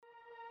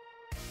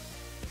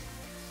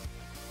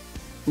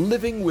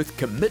living with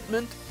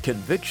commitment,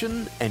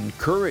 conviction, and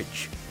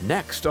courage.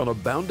 Next on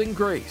Abounding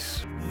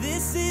Grace.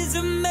 This is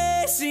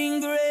amazing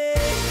grace.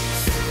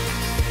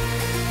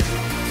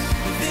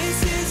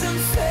 This is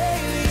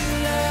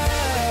unfailing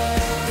love.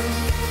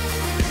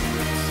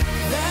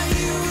 That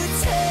you would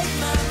take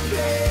my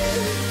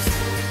place.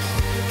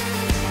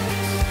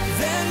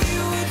 That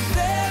you would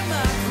bear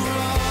my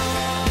cross.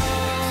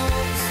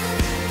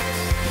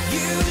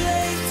 You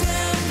laid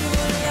down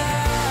your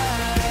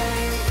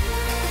life.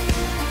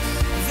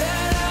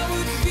 That I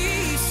would be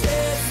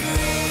set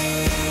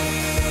free.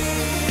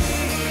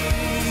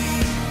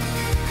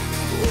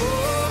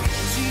 Oh,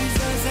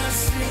 Jesus, I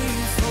sing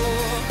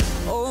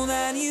for all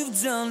that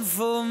you've done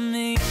for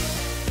me.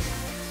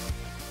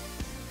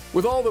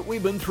 With all that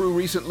we've been through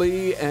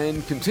recently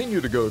and continue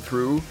to go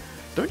through,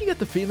 don't you get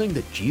the feeling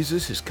that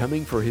Jesus is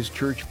coming for his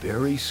church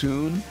very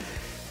soon?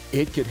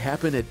 It could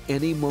happen at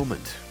any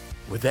moment.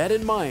 With that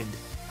in mind,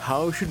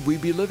 how should we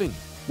be living?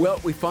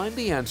 Well, we find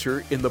the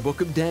answer in the book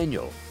of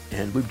Daniel,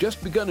 and we've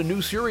just begun a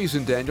new series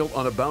in Daniel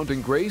on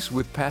Abounding Grace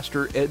with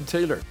Pastor Ed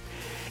Taylor.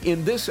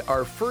 In this,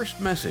 our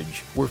first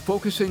message, we're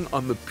focusing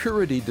on the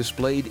purity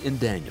displayed in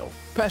Daniel.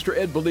 Pastor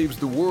Ed believes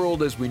the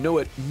world as we know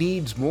it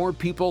needs more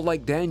people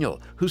like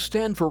Daniel who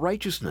stand for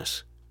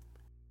righteousness.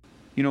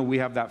 You know, we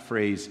have that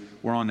phrase,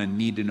 we're on a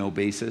need-to-know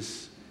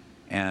basis,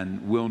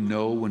 and we'll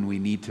know when we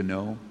need to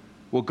know.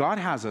 Well, God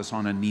has us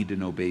on a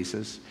need-to-know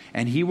basis,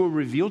 and he will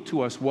reveal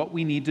to us what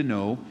we need to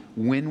know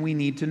when we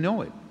need to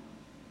know it.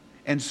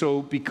 And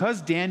so,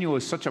 because Daniel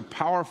is such a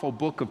powerful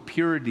book of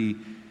purity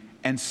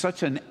and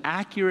such an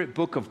accurate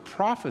book of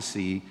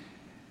prophecy,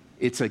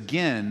 it's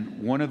again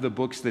one of the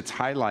books that's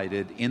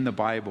highlighted in the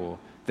Bible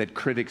that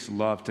critics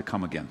love to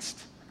come against.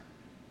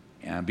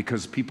 And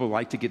because people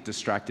like to get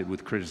distracted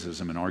with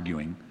criticism and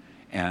arguing,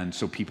 and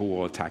so people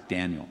will attack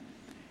Daniel.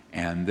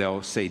 And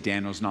they'll say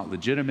Daniel's not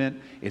legitimate,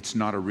 it's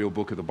not a real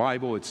book of the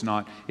Bible, it's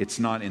not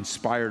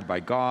inspired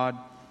by God.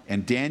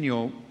 And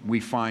Daniel,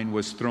 we find,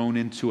 was thrown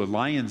into a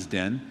lion's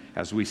den,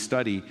 as we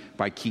study,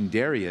 by King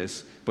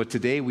Darius. But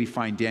today we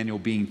find Daniel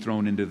being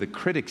thrown into the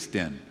critics'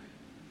 den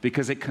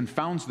because it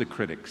confounds the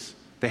critics.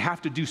 They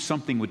have to do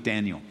something with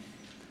Daniel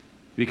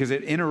because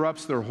it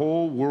interrupts their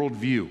whole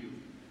worldview.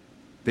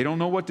 They don't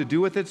know what to do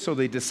with it, so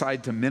they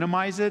decide to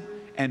minimize it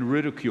and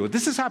ridicule it.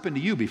 This has happened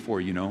to you before,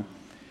 you know.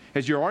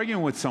 As you're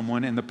arguing with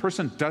someone and the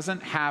person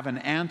doesn't have an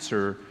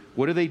answer,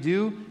 what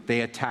do?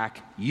 They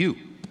attack you.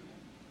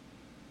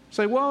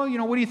 Say, well, you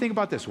know, what do you think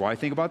about this? Well, I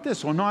think about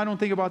this. Well, no, I don't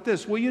think about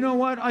this. Well, you know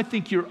what? I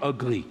think you're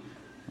ugly.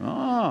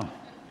 Oh,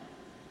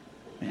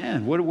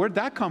 man, where'd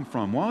that come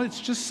from? Well,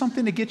 it's just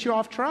something to get you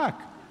off track.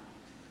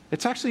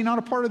 It's actually not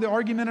a part of the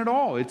argument at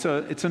all. It's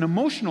an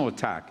emotional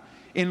attack.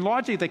 In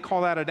logic, they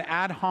call that an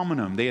ad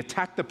hominem. They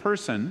attack the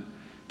person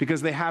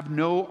because they have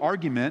no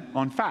argument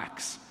on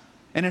facts.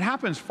 And it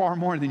happens far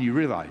more than you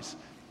realize,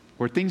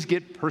 where things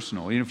get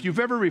personal. You know, if you've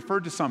ever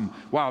referred to something,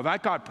 wow,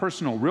 that got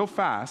personal real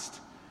fast,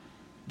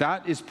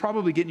 that is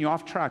probably getting you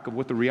off track of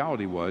what the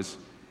reality was,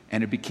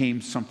 and it became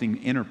something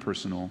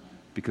interpersonal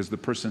because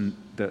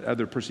the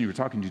other person you were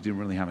talking to didn't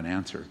really have an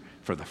answer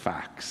for the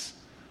facts.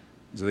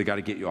 So they got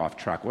to get you off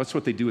track. Well, that's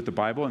what they do with the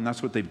Bible, and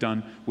that's what they've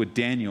done with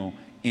Daniel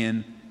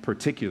in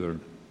particular.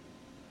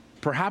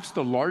 Perhaps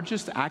the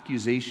largest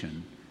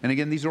accusation, and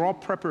again, these are all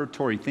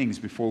preparatory things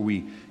before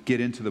we get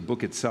into the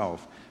book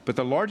itself, but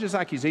the largest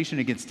accusation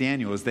against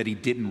Daniel is that he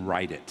didn't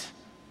write it,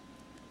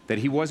 that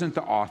he wasn't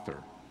the author,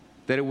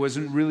 that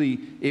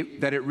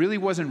it really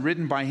wasn't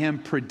written by him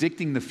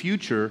predicting the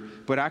future,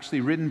 but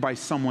actually written by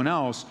someone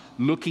else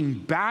looking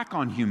back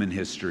on human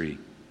history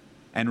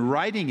and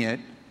writing it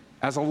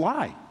as a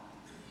lie.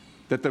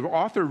 That the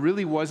author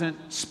really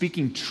wasn't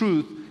speaking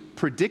truth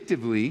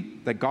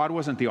predictively, that God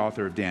wasn't the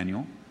author of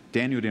Daniel.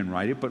 Daniel didn't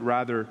write it, but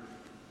rather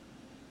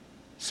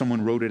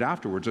someone wrote it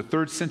afterwards. A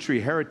 3rd century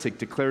heretic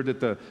declared that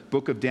the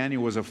book of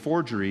Daniel was a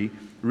forgery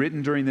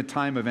written during the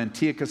time of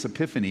Antiochus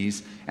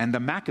Epiphanes and the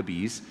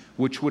Maccabees,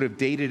 which would have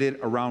dated it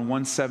around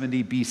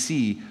 170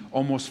 BC,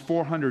 almost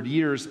 400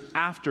 years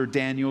after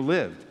Daniel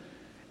lived.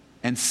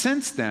 And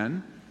since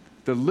then,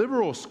 the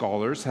liberal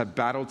scholars have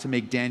battled to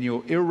make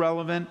Daniel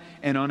irrelevant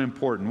and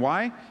unimportant.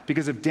 Why?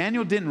 Because if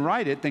Daniel didn't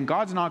write it, then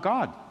God's not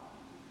God.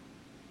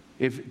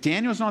 If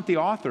Daniel's not the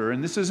author,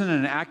 and this isn't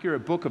an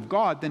accurate book of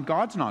God, then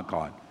God's not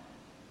God.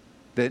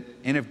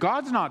 And if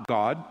God's not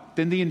God,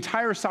 then the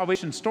entire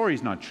salvation story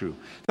is not true.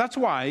 That's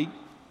why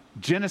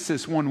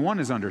Genesis 1:1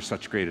 is under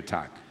such great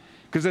attack.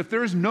 Because if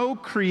there's no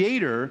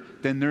creator,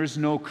 then there's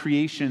no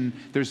creation,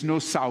 there's no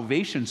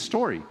salvation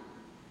story.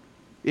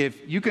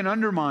 If you can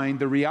undermine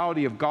the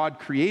reality of God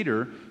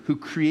creator, who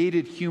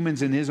created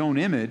humans in his own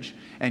image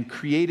and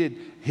created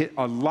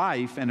a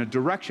life and a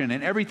direction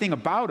and everything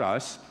about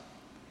us,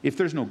 If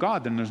there's no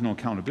God, then there's no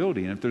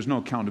accountability. And if there's no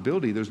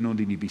accountability, there's no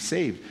need to be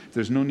saved. If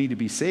there's no need to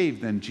be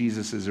saved, then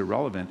Jesus is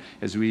irrelevant.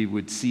 As we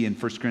would see in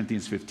 1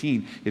 Corinthians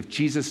 15, if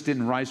Jesus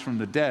didn't rise from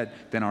the dead,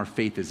 then our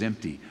faith is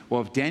empty.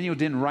 Well, if Daniel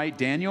didn't write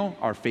Daniel,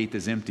 our faith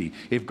is empty.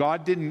 If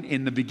God didn't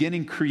in the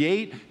beginning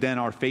create, then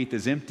our faith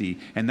is empty.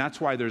 And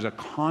that's why there's a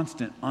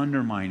constant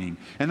undermining.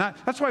 And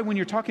that's why when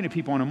you're talking to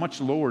people on a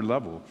much lower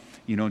level,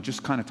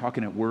 just kind of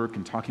talking at work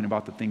and talking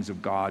about the things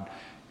of God,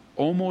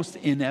 almost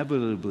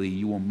inevitably,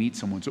 you will meet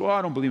someone who says,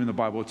 I don't believe in the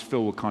Bible. It's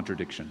filled with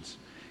contradictions.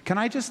 Can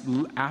I just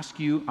ask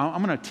you,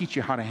 I'm going to teach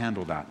you how to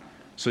handle that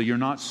so you're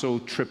not so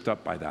tripped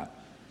up by that.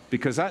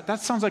 Because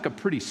that sounds like a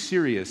pretty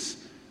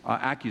serious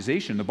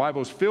accusation. The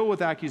Bible is filled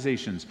with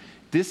accusations.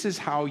 This is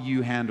how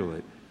you handle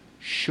it.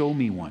 Show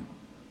me one.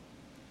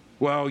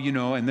 Well,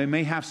 and they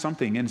may have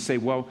something and say,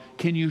 well,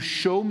 can you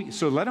show me?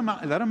 So let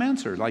them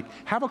answer. Like,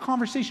 have a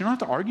conversation. You don't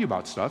have to argue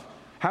about stuff.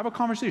 Have a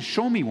conversation.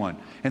 Show me one.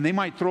 And they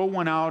might throw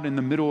one out in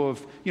the middle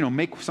of,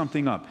 make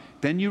something up.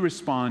 Then you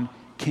respond,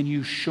 can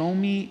you show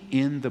me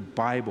in the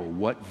Bible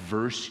what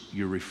verse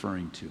you're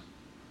referring to?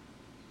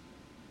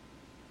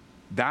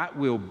 That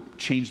will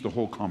change the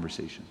whole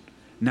conversation.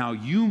 Now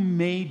you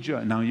may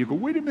judge. Now you go,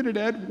 wait a minute,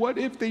 Ed, what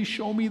if they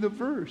show me the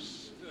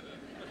verse?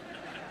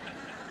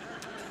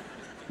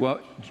 Well,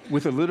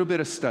 with a little bit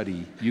of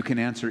study, you can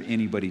answer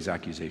anybody's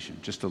accusation.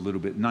 Just a little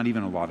bit, not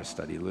even a lot of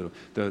study.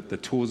 The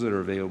tools that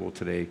are available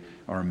today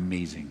are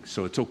amazing.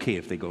 So it's okay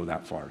if they go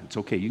that far. It's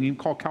okay. You can even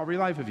call Calvary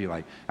Life if you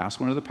like. Ask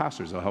one of the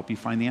pastors. They'll help you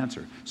find the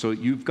answer. So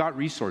you've got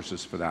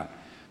resources for that.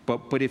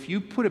 But if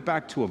you put it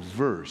back to a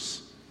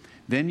verse,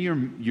 then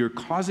you're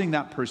causing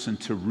that person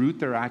to root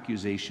their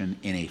accusation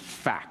in a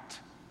fact.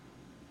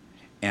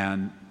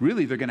 And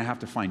really, they're going to have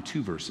to find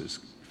two verses.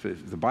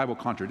 If the Bible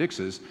contradicts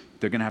us,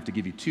 they're going to have to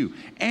give you two.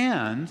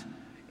 And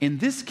in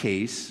this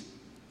case,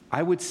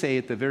 I would say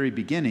at the very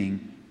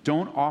beginning,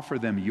 don't offer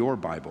them your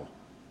Bible.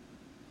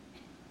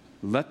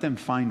 Let them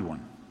find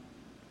one.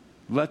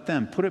 Let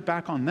them, put it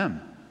back on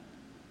them.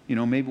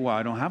 Maybe,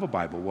 I don't have a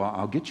Bible. Well,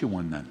 I'll get you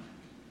one then.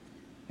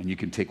 And you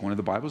can take one of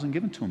the Bibles and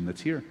give them to them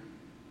that's here.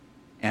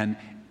 And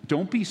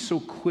don't be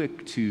so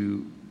quick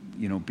to,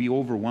 be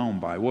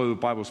overwhelmed by, the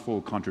Bible's full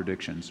of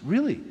contradictions.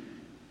 Really?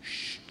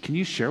 Can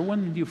you share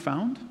one you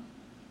found?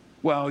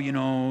 Well,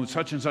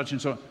 such and such and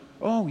so.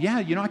 Oh, yeah,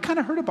 I kind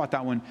of heard about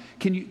that one.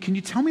 Can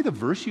you tell me the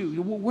verse?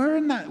 Where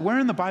in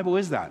the Bible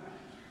is that?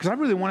 Because I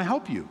really want to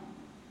help you.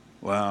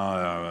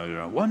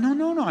 Well,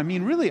 no. I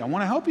mean, really, I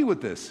want to help you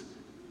with this.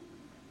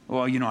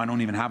 Well, I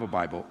don't even have a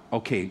Bible.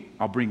 Okay,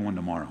 I'll bring one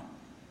tomorrow.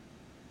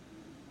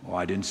 Well,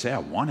 I didn't say I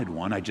wanted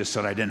one. I just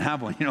said I didn't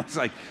have one. It's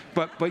like,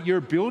 but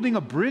you're building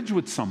a bridge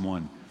with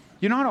someone.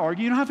 You don't have to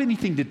argue. You don't have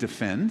anything to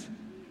defend.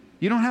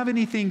 You don't have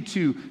anything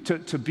to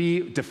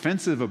be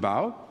defensive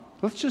about.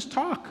 Let's just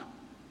talk.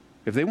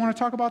 If they want to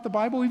talk about the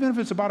Bible, even if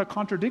it's about a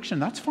contradiction,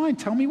 that's fine.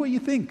 Tell me what you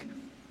think.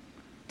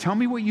 Tell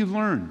me what you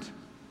learned.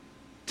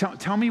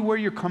 Tell me where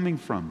you're coming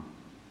from.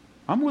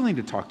 I'm willing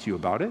to talk to you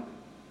about it.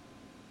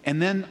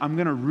 And then I'm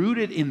going to root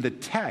it in the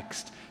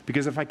text,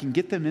 because if I can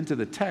get them into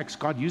the text,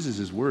 God uses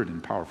His Word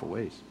in powerful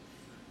ways.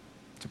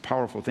 It's a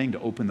powerful thing to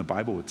open the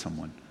Bible with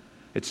someone.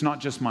 It's not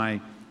just my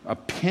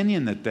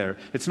opinion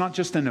it's not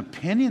just an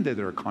opinion that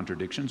there are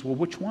contradictions. Well,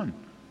 which one?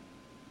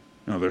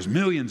 There's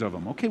millions of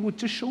them. Okay, well,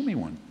 just show me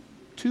one.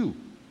 Two.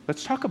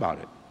 Let's talk about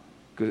it.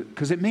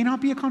 Because it may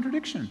not be a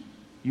contradiction.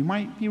 You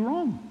might be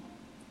wrong.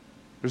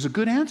 There's a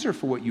good answer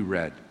for what you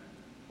read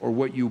or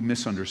what you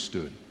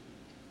misunderstood.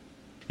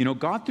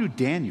 God through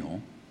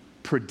Daniel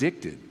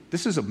predicted,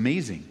 this is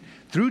amazing.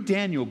 Through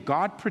Daniel,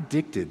 God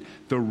predicted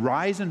the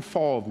rise and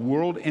fall of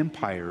world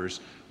empires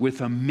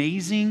with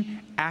amazing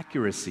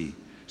accuracy.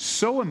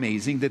 So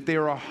amazing that they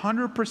are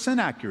 100%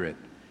 accurate.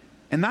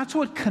 And that's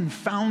what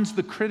confounds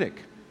the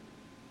critic.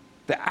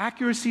 The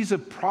accuracies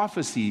of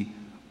prophecy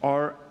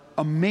are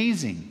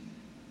amazing.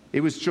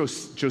 It was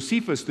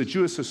Josephus, the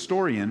Jewish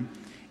historian,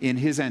 in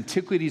his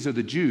Antiquities of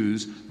the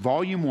Jews,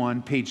 volume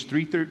 1, page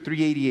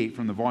 388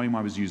 from the volume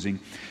I was using,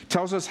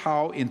 tells us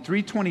how in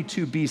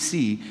 322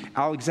 BC,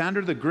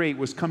 Alexander the Great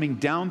was coming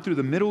down through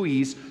the Middle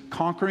East,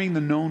 conquering the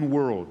known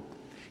world.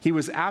 He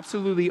was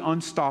absolutely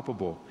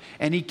unstoppable.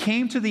 And he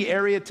came to the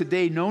area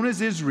today known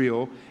as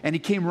Israel, and he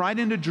came right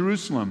into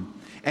Jerusalem.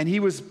 And he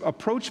was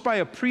approached by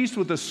a priest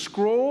with a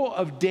scroll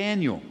of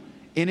Daniel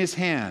in his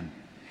hand.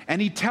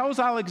 And he tells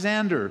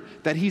Alexander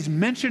that he's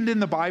mentioned in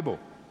the Bible.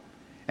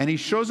 And he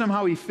shows him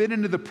how he fit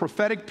into the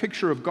prophetic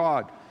picture of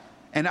God.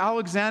 And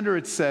Alexander,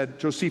 it said,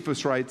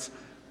 Josephus writes,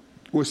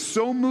 was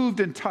so moved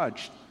and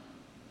touched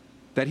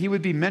that he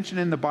would be mentioned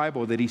in the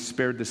Bible that he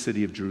spared the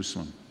city of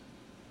Jerusalem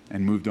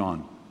and moved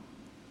on.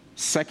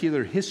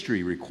 Secular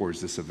history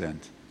records this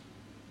event,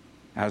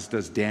 as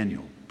does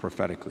Daniel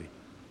prophetically.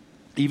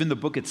 Even the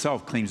book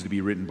itself claims to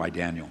be written by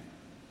Daniel.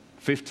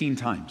 15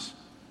 times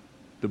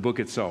the book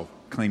itself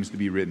claims to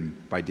be written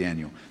by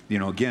Daniel.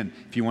 Again,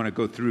 if you want to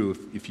go through,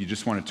 if you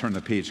just want to turn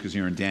the page because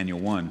you're in Daniel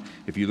 1,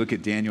 if you look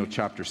at Daniel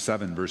chapter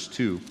 7, verse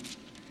 2,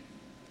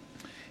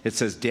 it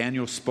says,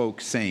 Daniel spoke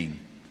saying,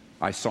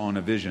 I saw in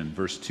a vision,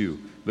 verse 2.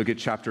 Look at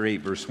chapter 8,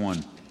 verse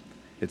 1.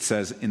 It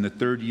says, in the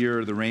 3rd year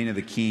of the reign of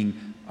the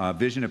king,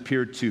 vision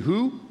appeared to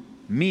who?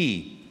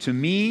 Me. To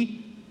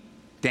me,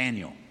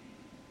 Daniel,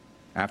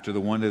 after the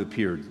one that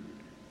appeared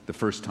the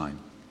first time.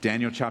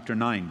 Daniel chapter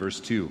 9, verse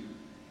 2.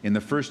 In the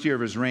 1st year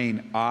of his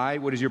reign, I,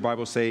 what does your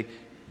Bible say?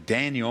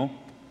 Daniel,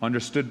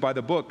 understood by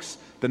the books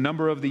the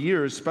number of the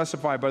years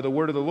specified by the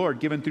word of the Lord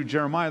given through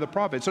Jeremiah the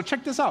prophet. So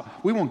check this out.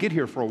 We won't get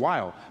here for a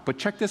while, but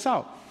check this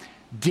out.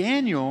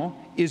 Daniel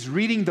is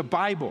reading the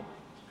Bible.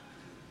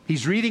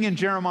 He's reading in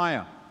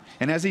Jeremiah.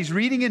 And as he's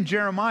reading in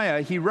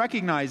Jeremiah, he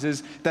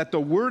recognizes that the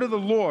word of the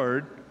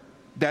Lord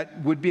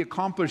that would be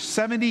accomplished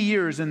 70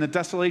 years in the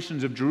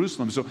desolations of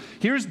Jerusalem. So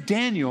here's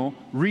Daniel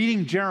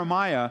reading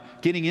Jeremiah,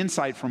 getting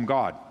insight from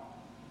God.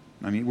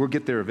 I mean, we'll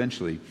get there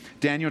eventually.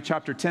 Daniel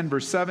chapter 10,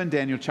 verse 7,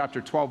 Daniel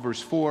chapter 12,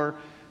 verse 4.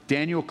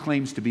 Daniel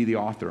claims to be the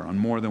author on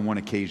more than one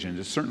occasion.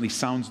 It certainly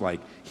sounds like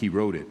he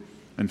wrote it.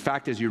 In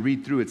fact, as you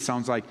read through, it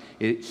sounds like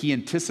he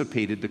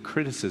anticipated the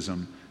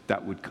criticism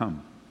that would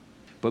come.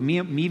 But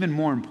even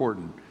more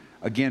important,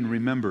 again,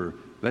 remember,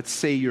 let's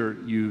say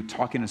you're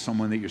talking to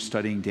someone that you're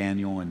studying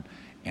Daniel,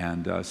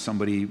 and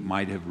somebody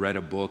might have read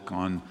a book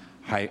on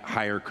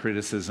higher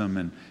criticism,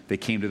 and they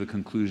came to the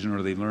conclusion,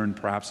 or they learned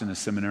perhaps in a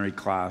seminary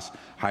class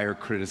higher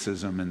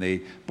criticism, and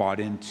they bought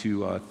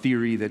into a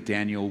theory that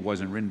Daniel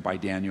wasn't written by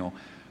Daniel.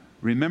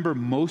 Remember,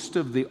 most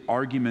of the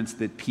arguments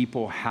that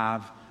people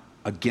have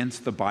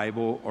against the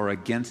Bible or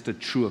against a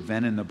true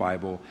event in the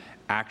Bible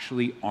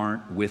actually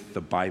aren't with the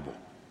Bible.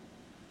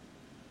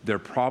 Their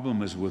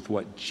problem is with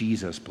what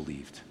Jesus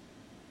believed.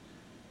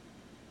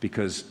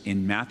 Because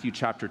in Matthew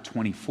chapter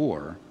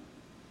 24,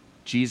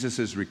 Jesus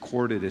is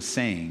recorded as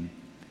saying,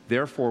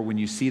 therefore, when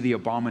you see the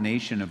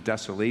abomination of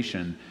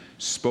desolation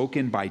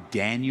spoken by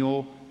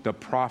Daniel the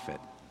prophet,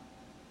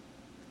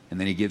 and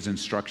then he gives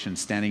instructions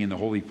standing in the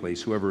holy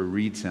place, whoever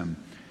reads him,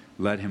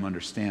 let him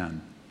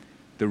understand.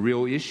 The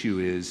real issue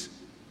is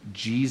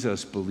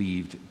Jesus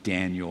believed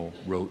Daniel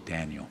wrote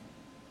Daniel.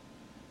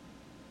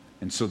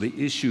 And so the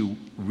issue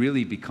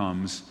really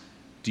becomes,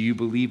 do you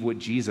believe what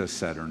Jesus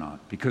said or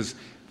not? Because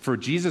for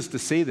Jesus to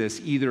say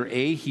this, either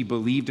A, he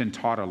believed and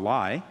taught a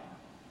lie.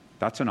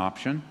 That's an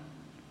option.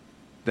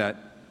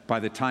 That by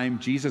the time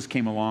Jesus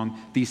came along,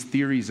 these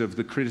theories of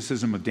the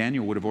criticism of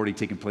Daniel would have already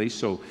taken place.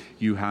 So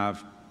you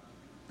have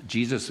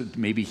Jesus,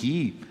 maybe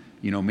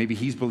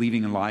he's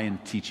believing a lie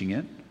and teaching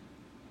it.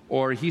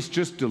 Or he's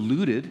just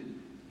deluded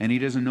and he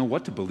doesn't know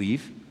what to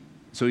believe.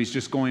 So he's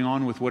just going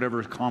on with whatever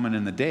is common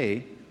in the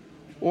day.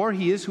 Or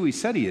he is who he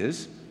said he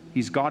is.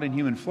 He's God in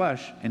human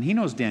flesh, and he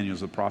knows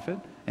Daniel's the prophet,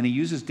 and he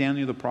uses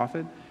Daniel the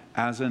prophet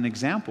as an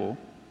example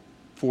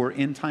for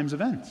end times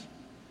events.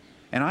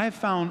 And I have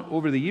found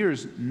over the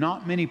years,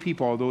 not many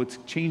people, although it's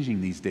changing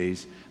these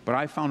days, but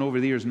I found over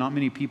the years, not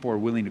many people are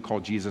willing to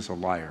call Jesus a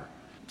liar.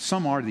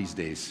 Some are these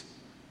days,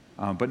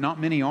 but not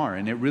many are,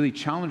 and it really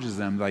challenges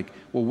them. Like,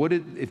 well,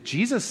 if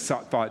Jesus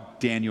thought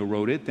Daniel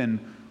wrote it,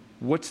 then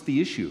what's the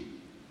issue?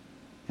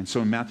 And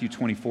so in Matthew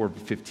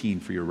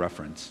 24:15 for your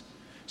reference.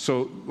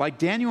 So like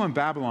Daniel in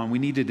Babylon, we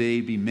need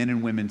today be men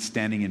and women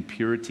standing in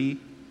purity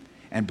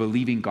and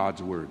believing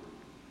God's word.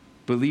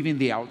 Believing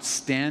the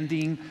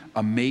outstanding,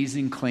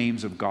 amazing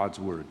claims of God's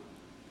word.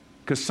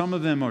 Because some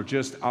of them are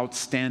just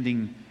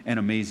outstanding and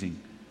amazing.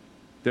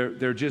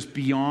 They're just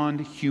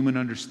beyond human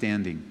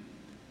understanding.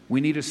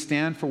 We need to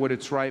stand for what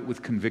it's right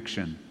with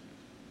conviction.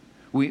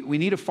 We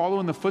need to follow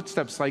in the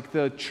footsteps like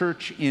the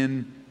church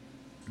in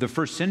the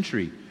first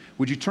century.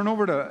 Would you turn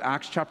over to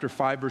Acts chapter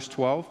 5, verse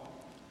 12?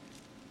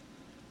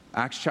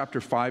 Acts chapter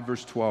 5,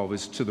 verse 12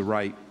 is to the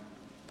right.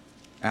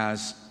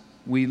 As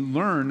we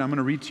learn, I'm going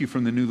to read to you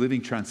from the New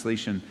Living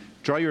Translation.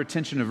 Draw your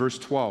attention to verse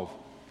 12.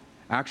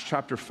 Acts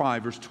chapter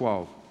 5, verse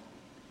 12.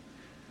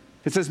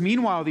 It says,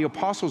 meanwhile, the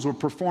apostles were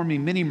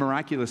performing many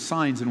miraculous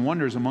signs and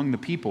wonders among the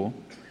people.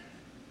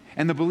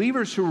 And the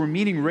believers who were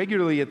meeting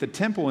regularly at the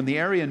temple in the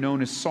area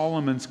known as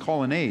Solomon's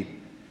Colonnade.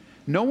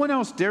 No one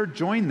else dared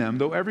join them,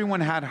 though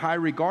everyone had high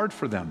regard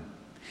for them.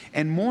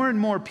 And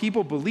more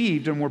people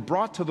believed and were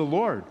brought to the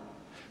Lord.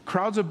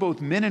 Crowds of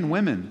both men and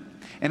women.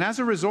 And as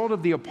a result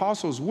of the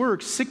apostles'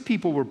 work, sick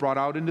people were brought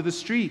out into the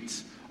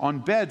streets on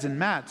beds and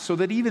mats, so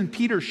that even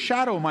Peter's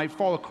shadow might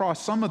fall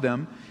across some of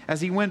them as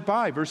he went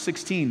by. Verse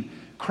 16,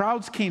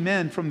 crowds came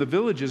in from the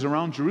villages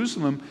around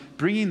Jerusalem,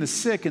 bringing the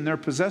sick and they're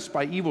possessed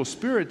by evil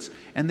spirits,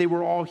 and they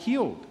were all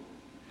healed.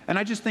 And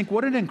I just think,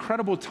 what an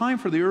incredible time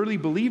for the early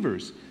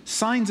believers.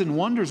 Signs and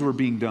wonders were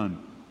being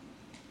done.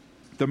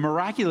 The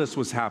miraculous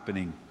was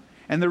happening.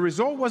 And the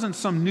result wasn't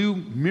some new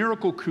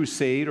miracle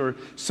crusade or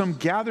some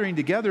gathering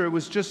together. It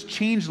was just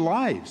changed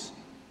lives.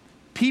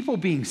 People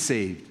being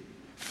saved.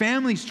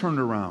 Families turned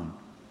around.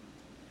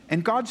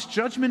 And God's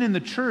judgment in the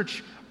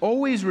church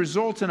always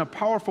results in a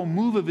powerful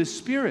move of His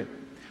Spirit.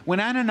 When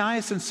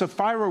Ananias and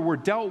Sapphira were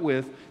dealt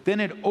with,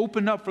 then it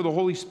opened up for the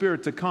Holy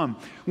Spirit to come.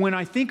 When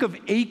I think of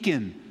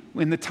Achan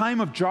in the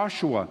time of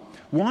Joshua,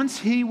 once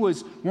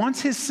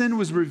his sin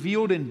was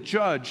revealed and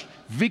judged,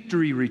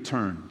 victory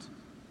returned.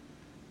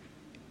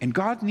 And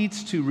God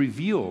needs to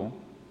reveal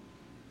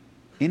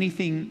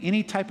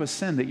any type of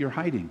sin that you're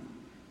hiding.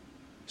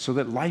 so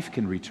that life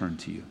can return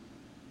to you.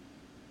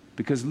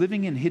 Because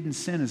living in hidden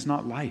sin is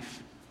not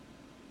life.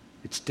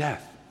 It's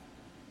death.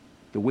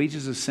 The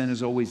wages of sin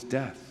is always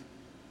death.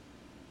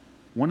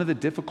 One of the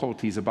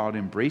difficulties about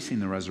embracing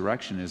the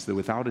resurrection is that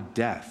without a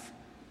death,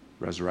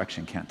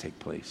 resurrection can't take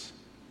place.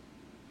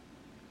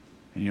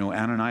 And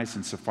Ananias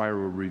and Sapphira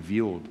were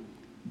revealed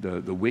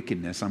the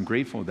wickedness. I'm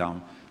grateful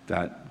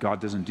that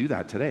God doesn't do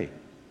that today.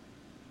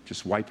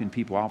 Just wiping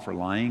people out for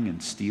lying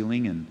and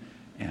stealing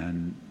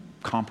and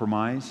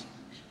compromise.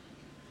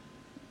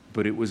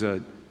 But it was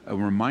a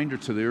reminder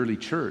to the early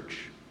church.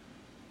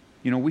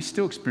 We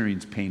still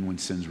experience pain when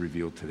sin's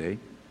revealed today.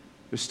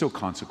 There's still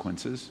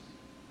consequences.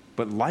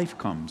 But life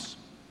comes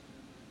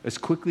as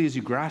quickly as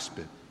you grasp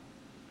it.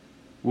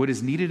 What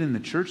is needed in the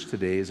church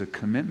today is a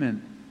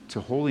commitment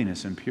to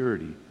holiness and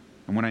purity.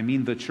 And when I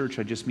mean the church,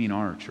 I just mean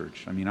our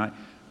church. I mean,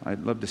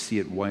 I'd love to see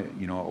it,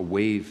 a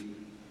wave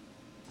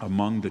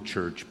among the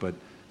church, but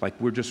like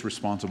we're just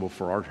responsible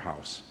for our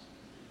house,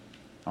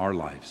 our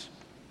lives.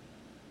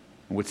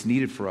 And what's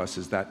needed for us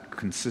is that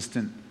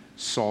consistent,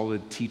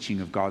 solid teaching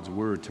of God's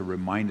word to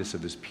remind us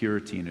of his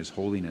purity and his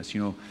holiness.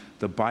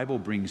 The Bible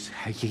brings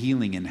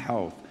healing and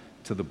health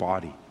to the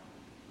body.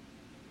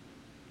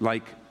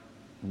 Like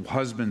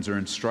husbands are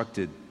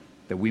instructed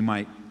that we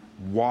might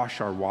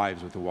wash our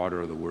wives with the water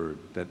of the word,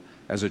 that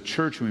as a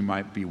church we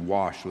might be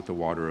washed with the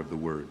water of the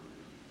word.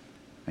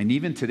 And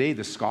even today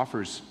the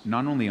scoffers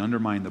not only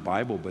undermine the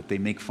Bible, but they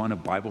make fun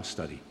of Bible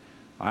study.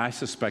 I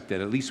suspect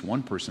that at least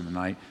one person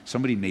tonight,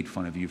 somebody made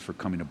fun of you for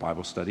coming to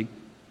Bible study.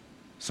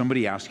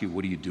 Somebody asked you,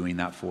 what are you doing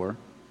that for?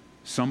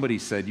 Somebody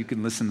said you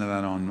can listen to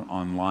that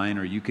online,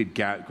 or you could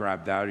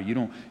grab that,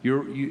 or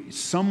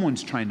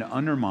someone's trying to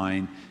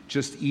undermine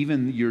just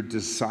even your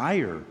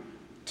desire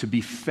to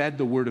be fed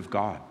the word of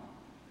God,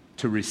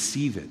 to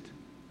receive it,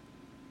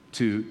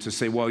 to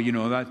say,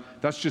 well,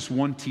 that's just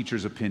one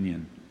teacher's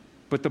opinion.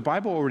 But the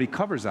Bible already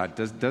covers that,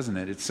 doesn't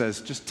it? It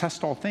says, just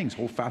test all things,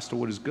 hold fast to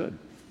what is good.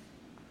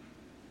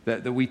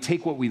 That we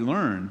take what we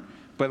learn,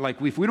 but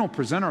if we don't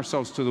present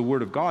ourselves to the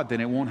Word of God, then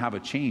it won't have a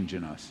change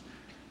in us.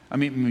 I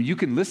mean, you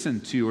can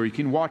listen to, or you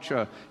can watch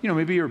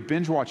maybe you're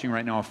binge watching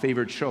right now a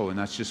favorite show, and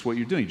that's just what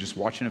you're doing. You're just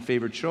watching a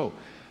favorite show.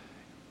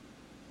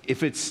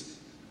 If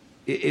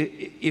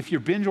you're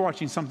binge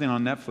watching something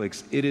on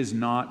Netflix, it is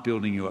not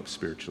building you up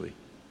spiritually.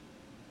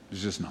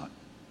 It's just not.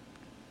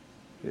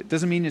 It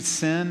doesn't mean it's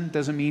sin,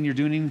 doesn't mean you're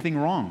doing anything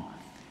wrong.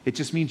 It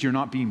just means you're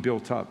not being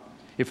built up.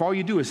 If all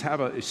you do is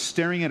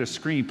staring at a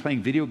screen,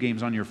 playing video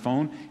games on your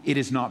phone, it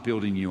is not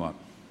building you up.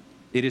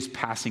 It is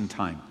passing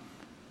time.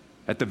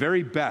 At the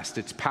very best,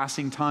 it's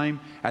passing time.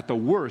 At the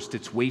worst,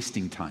 it's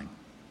wasting time.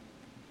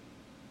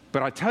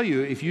 But I tell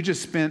you, if you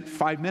just spent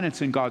 5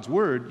 minutes in God's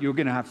Word, you're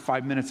going to have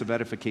 5 minutes of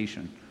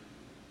edification,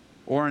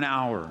 or an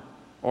hour,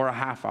 or a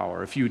half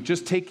hour. If you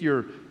just take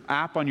your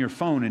app on your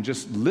phone and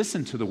just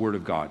listen to the Word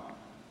of God,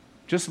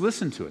 just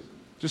listen to it.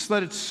 Just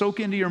let it soak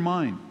into your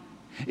mind.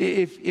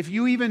 If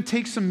you even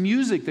take some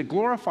music that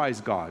glorifies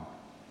God,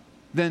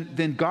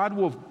 then God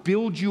will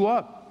build you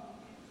up.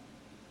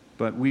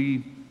 But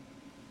we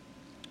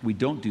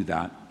don't do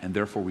that, and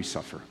therefore we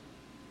suffer.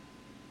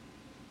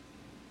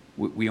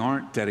 We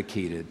aren't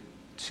dedicated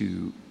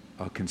to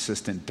a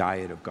consistent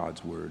diet of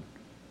God's word,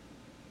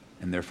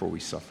 and therefore we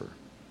suffer.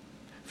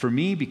 For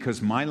me,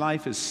 because my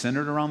life is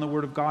centered around the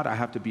word of God, I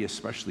have to be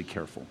especially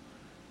careful,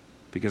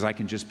 because I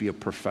can just be a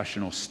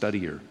professional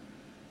studier,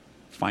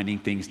 finding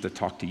things to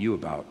talk to you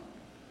about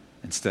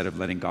instead of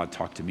letting God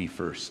talk to me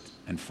first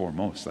and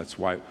foremost. That's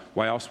why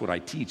else would I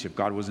teach? If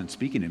God wasn't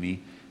speaking to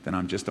me, then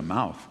I'm just a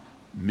mouth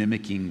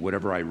mimicking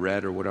whatever I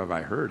read or whatever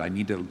I heard.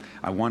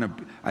 I want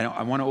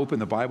to open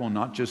the Bible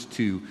not just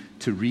to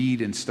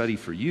read and study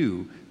for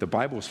you. The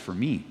Bible's for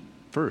me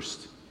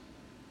first.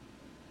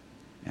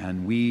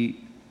 And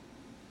we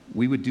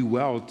would do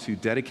well to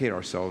dedicate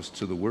ourselves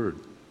to the word.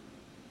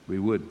 We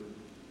would.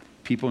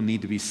 People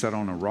need to be set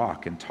on a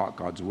rock and taught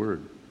God's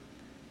word.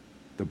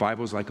 The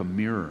Bible is like a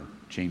mirror,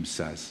 James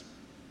says.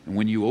 And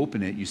when you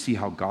open it, you see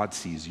how God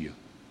sees you,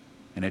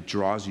 and it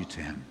draws you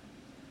to him.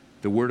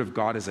 The word of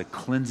God is a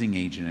cleansing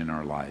agent in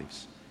our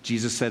lives.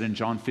 Jesus said in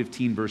John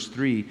 15, verse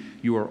 3,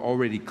 you are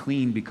already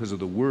clean because of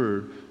the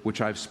word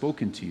which I've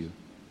spoken to you.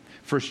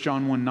 1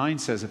 John 1:9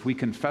 says, if we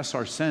confess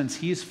our sins,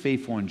 he is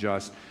faithful and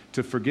just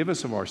to forgive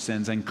us of our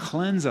sins and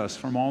cleanse us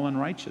from all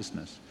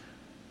unrighteousness.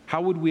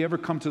 How would we ever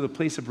come to the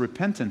place of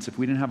repentance if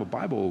we didn't have a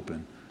Bible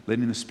open,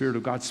 letting the Spirit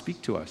of God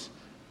speak to us?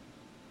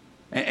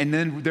 And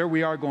then there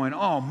we are going,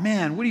 oh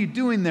man, what are you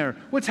doing there?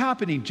 What's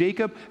happening,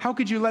 Jacob? How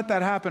could you let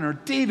that happen? Or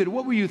David,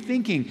 what were you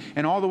thinking?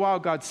 And all the while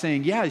God's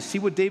saying, yeah, I see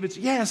what David's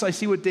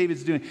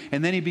doing.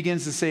 And then he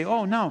begins to say,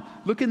 oh, now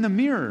look in the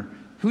mirror.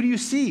 Who do you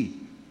see?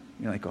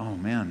 You're like, oh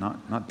man,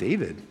 not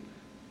David.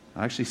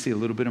 I actually see a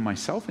little bit of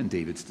myself in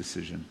David's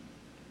decision.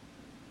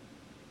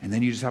 And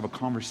then you just have a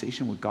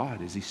conversation with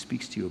God as he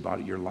speaks to you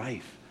about your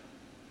life.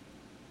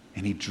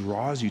 And he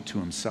draws you to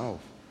himself.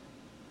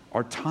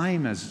 Our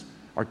time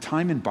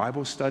in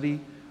Bible study,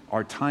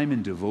 our time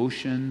in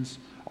devotions,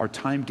 our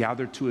time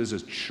gathered to as a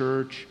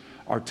church,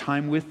 our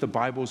time with the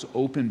Bibles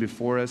open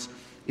before us,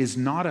 is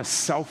not a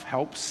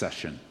self-help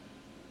session.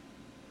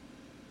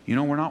 You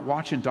know, we're not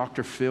watching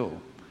Dr.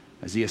 Phil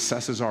as he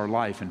assesses our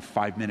life in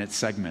 5-minute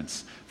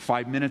segments.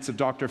 5 minutes of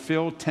Dr.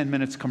 Phil, 10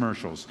 minutes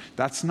commercials.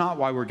 That's not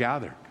why we're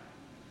gathered.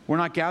 We're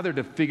not gathered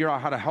to figure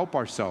out how to help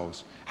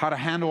ourselves, how to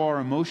handle our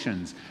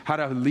emotions, how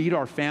to lead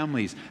our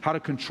families, how to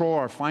control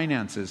our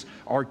finances.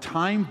 Our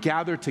time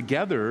gathered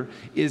together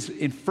is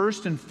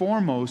first and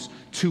foremost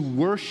to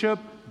worship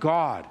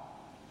God.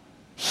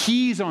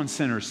 He's on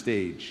center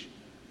stage.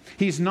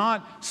 He's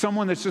not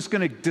someone that's just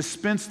going to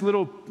dispense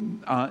little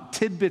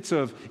tidbits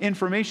of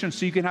information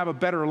so you can have a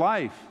better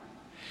life.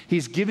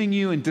 He's giving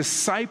you and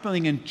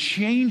discipling and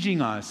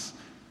changing us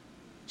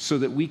so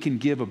that we can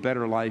give a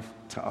better life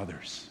to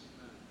others.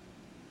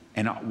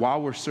 And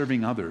while we're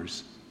serving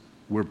others,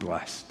 we're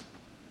blessed.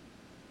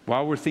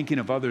 While we're thinking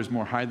of others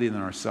more highly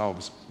than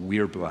ourselves,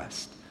 we're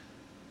blessed.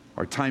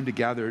 Our time to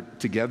gather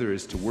together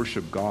is to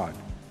worship God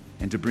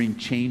and to bring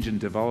change and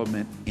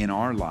development in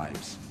our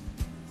lives.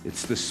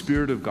 It's the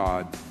Spirit of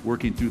God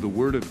working through the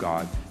Word of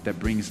God that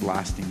brings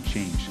lasting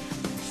change.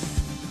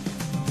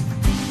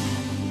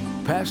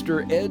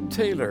 Pastor Ed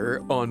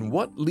Taylor on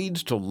what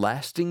leads to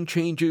lasting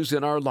changes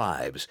in our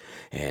lives.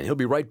 And he'll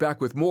be right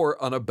back with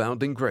more on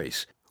Abounding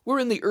Grace. We're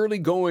in the early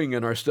going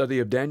in our study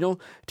of Daniel.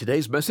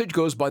 Today's message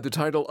goes by the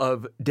title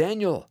of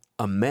Daniel,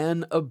 a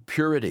Man of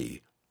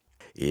Purity.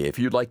 If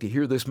you'd like to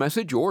hear this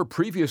message or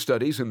previous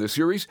studies in the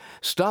series,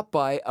 stop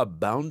by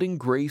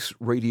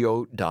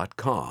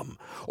aboundinggraceradio.com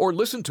or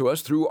listen to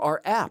us through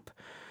our app.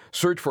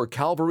 Search for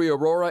Calvary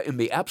Aurora in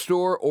the App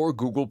Store or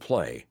Google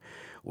Play.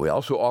 We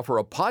also offer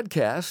a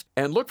podcast,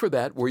 and look for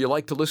that where you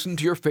like to listen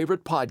to your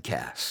favorite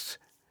podcasts.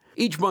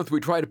 Each month we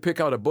try to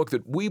pick out a book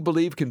that we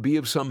believe can be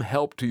of some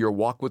help to your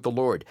walk with the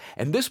Lord.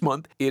 And this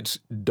month, it's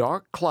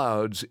Dark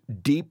Clouds,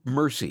 Deep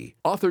Mercy,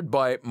 authored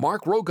by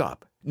Mark Rogop.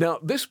 Now,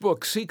 this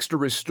book seeks to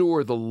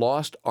restore the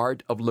lost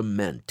art of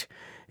lament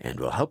and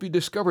will help you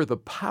discover the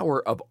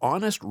power of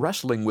honest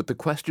wrestling with the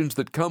questions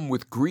that come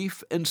with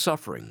grief and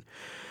suffering.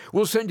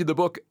 We'll send you the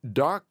book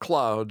Dark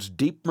Clouds,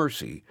 Deep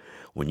Mercy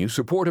when you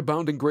support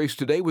Abounding Grace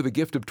today with a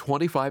gift of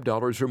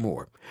 $25 or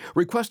more.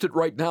 Request it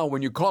right now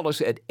when you call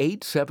us at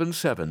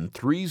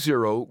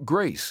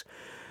 877-30-GRACE.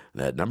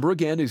 That number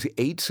again is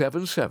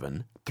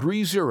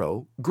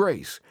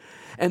 877-30-GRACE.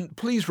 And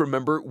please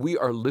remember, we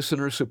are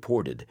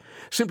listener-supported.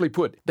 Simply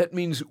put, that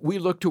means we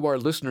look to our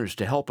listeners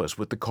to help us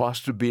with the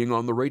cost of being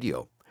on the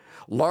radio.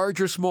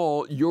 Large or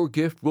small, your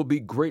gift will be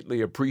greatly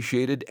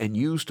appreciated and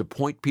used to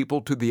point people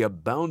to the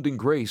abounding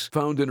grace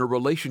found in a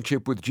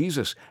relationship with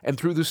Jesus and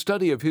through the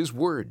study of His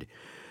Word.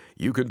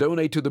 You can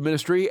donate to the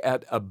ministry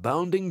at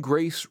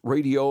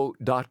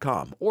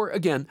aboundinggraceradio.com or,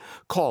 again,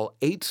 call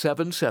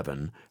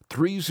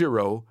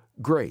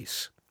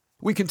 877-30-GRACE.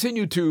 We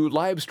continue to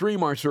live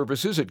stream our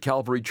services at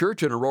Calvary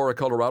Church in Aurora,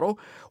 Colorado.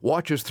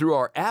 Watch us through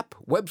our app,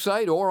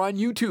 website, or on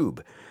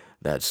YouTube.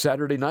 That's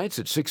Saturday nights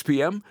at 6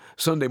 p.m.,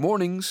 Sunday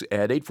mornings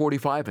at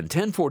 8:45 and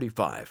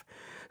 10:45.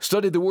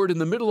 Study the Word in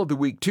the middle of the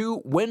week,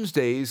 too,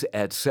 Wednesdays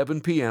at 7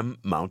 p.m.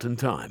 Mountain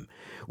Time.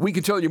 We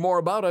can tell you more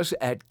about us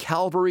at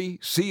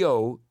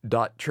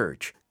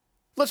calvaryco.church.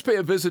 Let's pay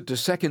a visit to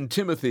 2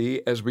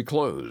 Timothy as we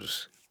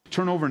close.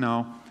 Turn over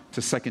now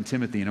to 2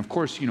 Timothy. And of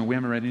course, we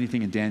haven't read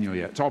anything in Daniel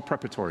yet. It's all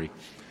preparatory.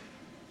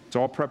 It's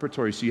all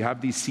preparatory. So you have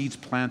these seeds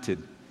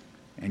planted,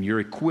 and you're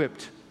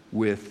equipped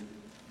with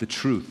the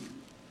truth.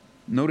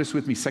 Notice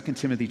with me 2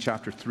 Timothy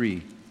chapter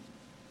 3.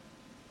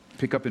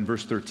 Pick up in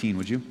verse 13,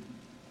 would you?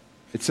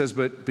 It says,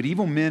 But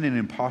evil men and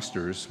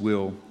impostors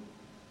will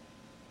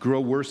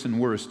grow worse and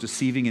worse,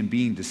 deceiving and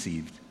being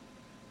deceived.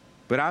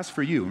 But as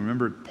for you,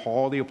 remember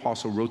Paul the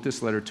apostle wrote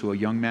this letter to a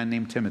young man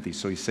named Timothy.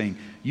 So he's saying,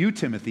 you,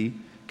 Timothy,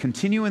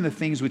 continue in the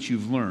things which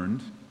you've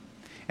learned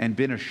and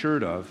been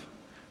assured of,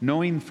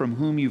 knowing from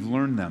whom you've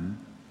learned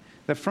them,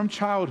 that from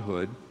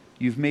childhood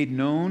you've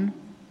known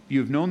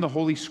the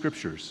Holy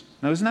Scriptures.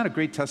 Now, isn't that a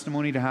great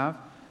testimony to have?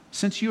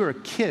 Since you are a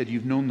kid,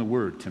 you've known the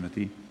Word,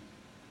 Timothy.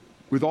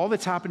 With all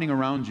that's happening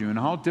around you and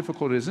how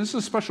difficult it is, this is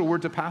a special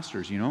word to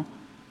pastors,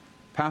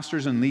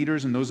 Pastors and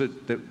leaders and those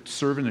that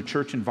serve in the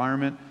church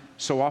environment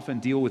so often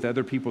deal with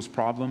other people's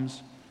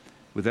problems,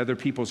 with other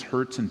people's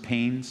hurts and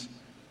pains,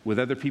 with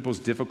other people's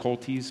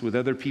difficulties, with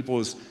other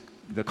people's,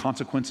 the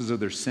consequences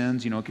of their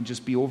sins. It can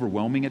just be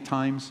overwhelming at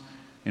times.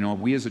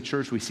 We as a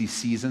church, we see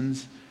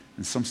seasons,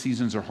 and some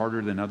seasons are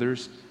harder than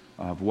others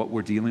of what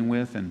we're dealing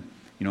with. And,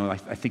 I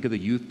think of the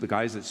youth, the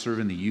guys that serve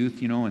in the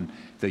youth, and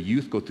the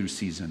youth go through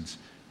seasons.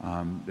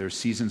 There's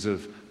seasons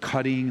of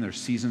cutting, there's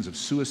seasons of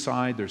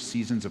suicide, there's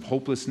seasons of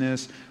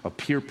hopelessness, of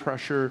peer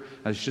pressure.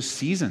 It's just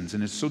seasons,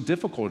 and it's so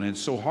difficult, and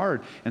it's so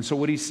hard. And so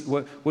what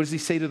does he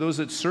say to those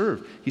that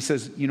serve? He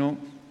says,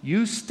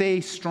 you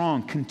stay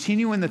strong,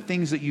 continue in the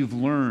things that you've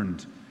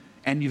learned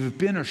and you've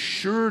been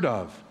assured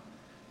of,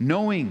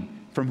 knowing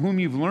from whom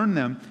you've learned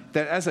them,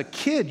 that as a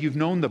kid you've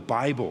known the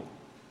Bible.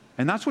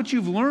 And that's what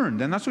you've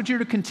learned, and that's what you're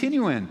to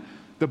continue in.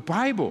 The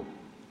Bible,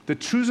 the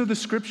truths of the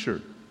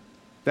Scripture,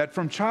 that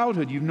from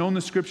childhood you've known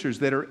the Scriptures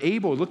that are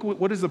able, look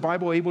what is the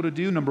Bible able to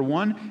do? Number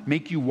one,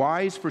 make you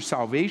wise for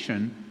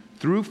salvation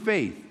through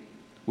faith,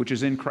 which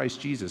is in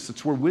Christ Jesus.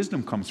 That's where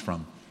wisdom comes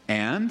from.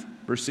 And,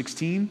 verse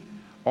 16,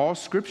 all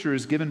Scripture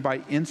is given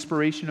by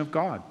inspiration of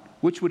God,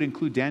 which would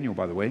include Daniel,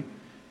 by the way,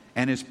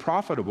 and is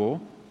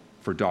profitable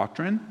for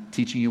doctrine,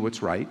 teaching you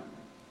what's right,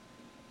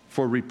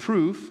 for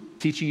reproof,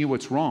 teaching you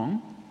what's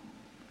wrong,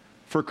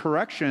 for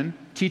correction,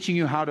 teaching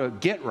you how to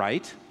get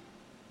right,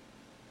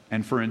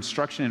 and for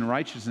instruction in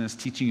righteousness,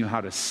 teaching you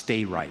how to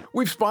stay right.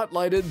 We've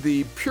spotlighted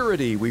the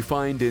purity we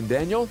find in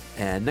Daniel,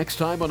 and next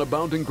time on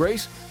Abounding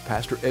Grace,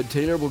 Pastor Ed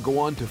Taylor will go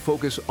on to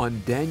focus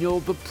on Daniel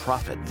the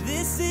prophet.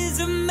 This is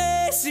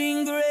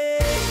amazing grace.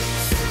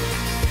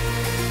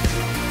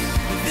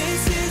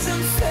 This is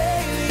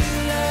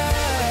unfailing love.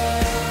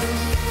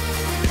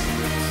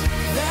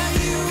 That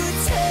you would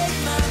take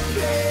my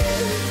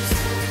place.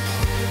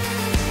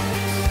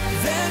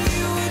 Then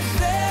you would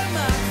bear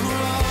my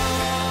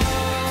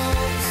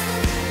cross.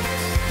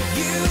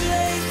 You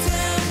laid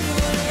down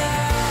your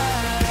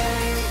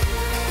life.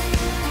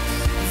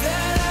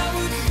 That I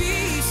would be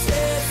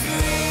set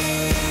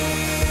free.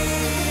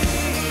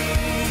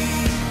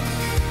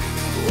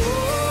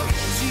 Oh,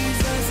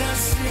 Jesus, I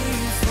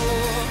sing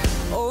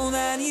for all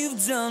that you've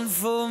done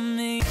for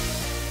me.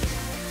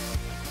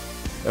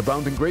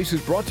 Abounding Grace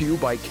is brought to you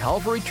by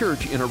Calvary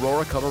Church in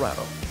Aurora,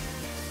 Colorado.